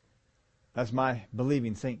 That's my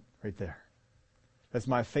believing saint right there. That's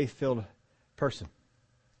my faith-filled person.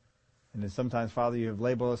 And then sometimes, Father, you have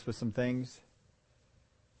labeled us with some things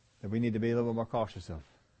that we need to be a little bit more cautious of.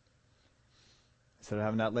 Instead of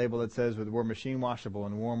having that label that says we're machine washable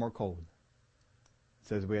and warm or cold, it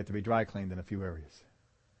says we have to be dry cleaned in a few areas.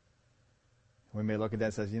 We may look at that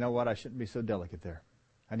and say, you know what, I shouldn't be so delicate there.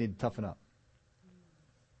 I need to toughen up.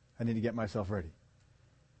 I need to get myself ready.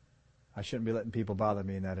 I shouldn't be letting people bother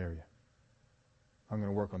me in that area. I'm going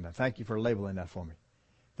to work on that. Thank you for labeling that for me.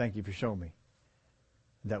 Thank you for showing me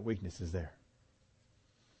that weakness is there.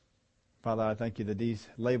 Father, I thank you that these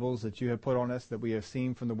labels that you have put on us, that we have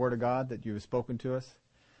seen from the Word of God, that you have spoken to us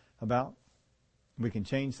about, we can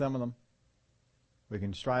change some of them. We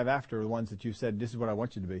can strive after the ones that you said, this is what I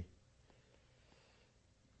want you to be.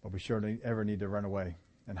 But we surely ever need to run away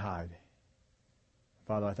and hide.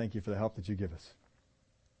 Father, I thank you for the help that you give us.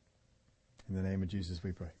 In the name of Jesus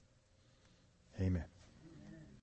we pray. Amen.